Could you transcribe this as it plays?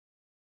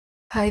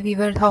Hi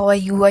viewers, how are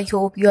you? I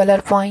hope you all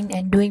are fine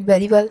and doing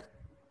very well.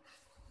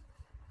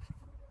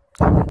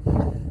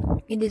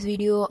 In this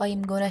video, I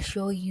am gonna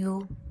show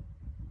you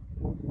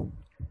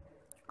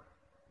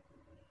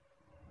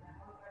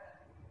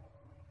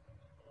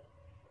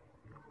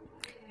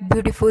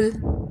beautiful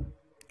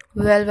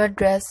velvet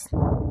dress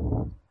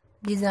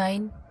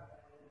design,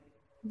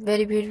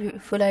 very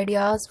beautiful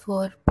ideas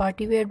for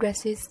party wear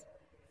dresses.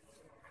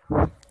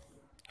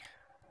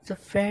 So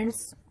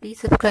friends, please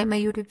subscribe my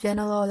YouTube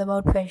channel all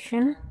about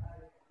fashion.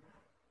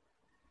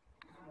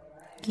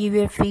 Give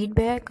your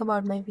feedback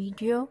about my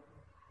video.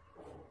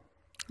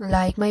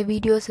 Like my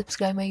video,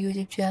 subscribe my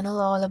YouTube channel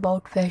all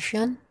about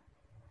fashion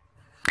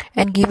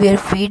and give your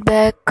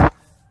feedback.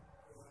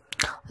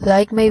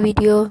 Like my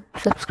video,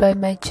 subscribe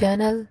my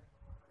channel.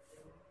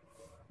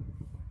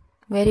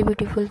 Very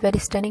beautiful, very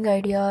stunning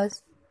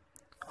ideas.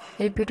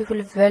 Very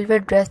beautiful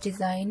velvet dress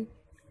design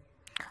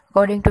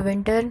according to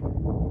winter.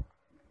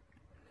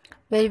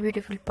 Very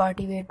beautiful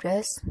party wear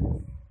dress.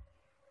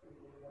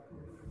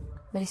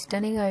 Very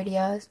stunning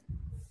ideas.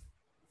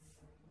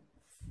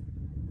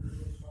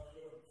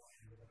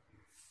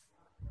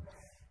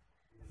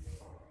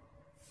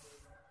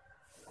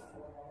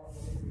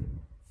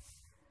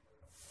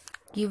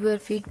 Give your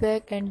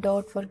feedback and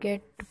don't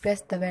forget to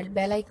press the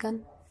bell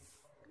icon.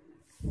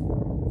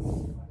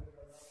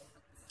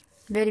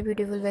 Very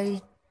beautiful,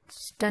 very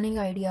stunning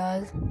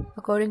ideas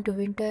according to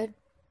winter.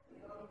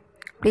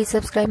 Please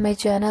subscribe my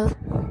channel.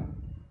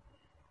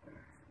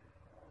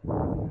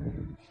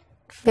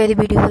 Very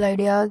beautiful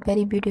ideas,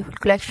 very beautiful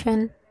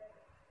collection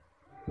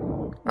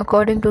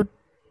according to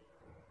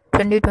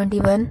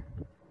 2021.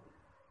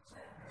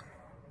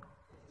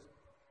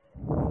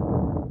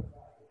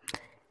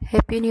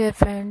 Happy New Year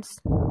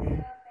friends.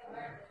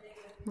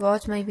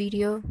 Watch my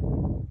video,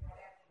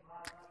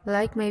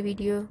 like my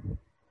video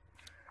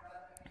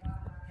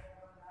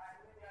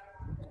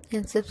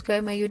and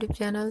subscribe my YouTube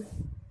channel.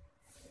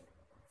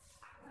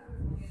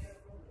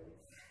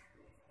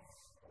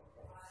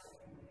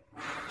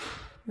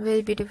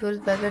 Very beautiful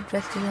velvet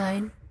dress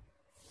design.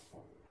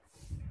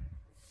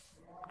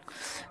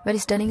 Very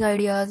stunning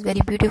ideas,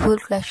 very beautiful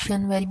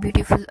collection, very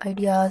beautiful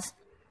ideas.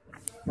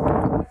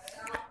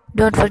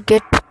 Don't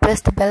forget to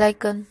press the bell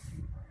icon.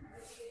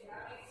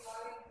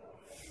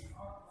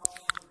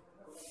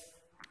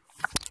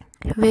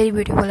 Very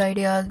beautiful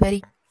ideas,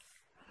 very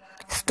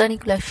stunning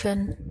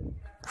collection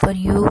for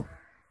you.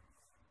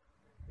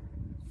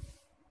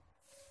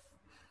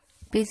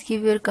 Please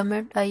give your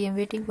comment. I am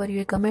waiting for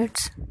your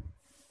comments.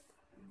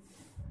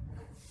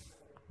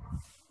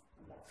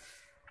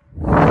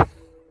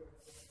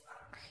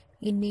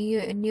 In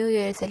New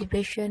Year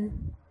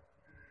celebration,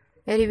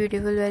 very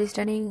beautiful, very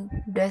stunning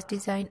dress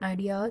design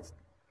ideas.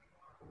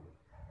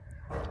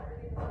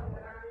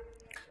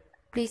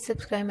 Please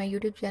subscribe my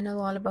YouTube channel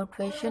all about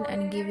fashion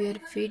and give your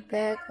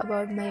feedback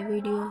about my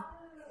video.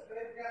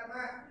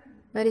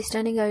 Very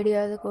stunning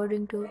ideas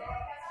according to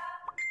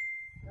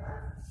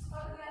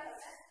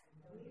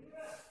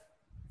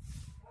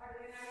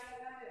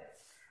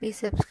please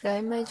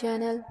subscribe my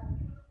channel.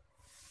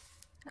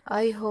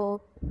 I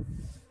hope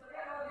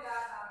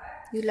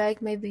you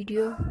like my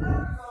video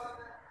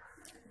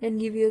and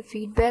give your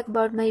feedback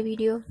about my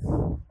video.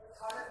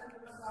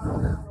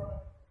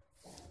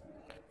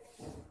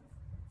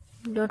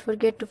 Don't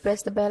forget to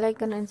press the bell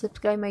icon and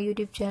subscribe my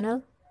YouTube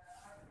channel.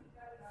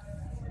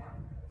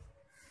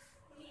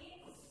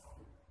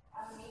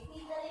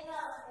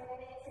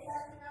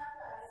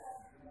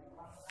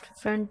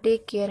 Friend,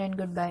 take care and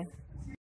goodbye.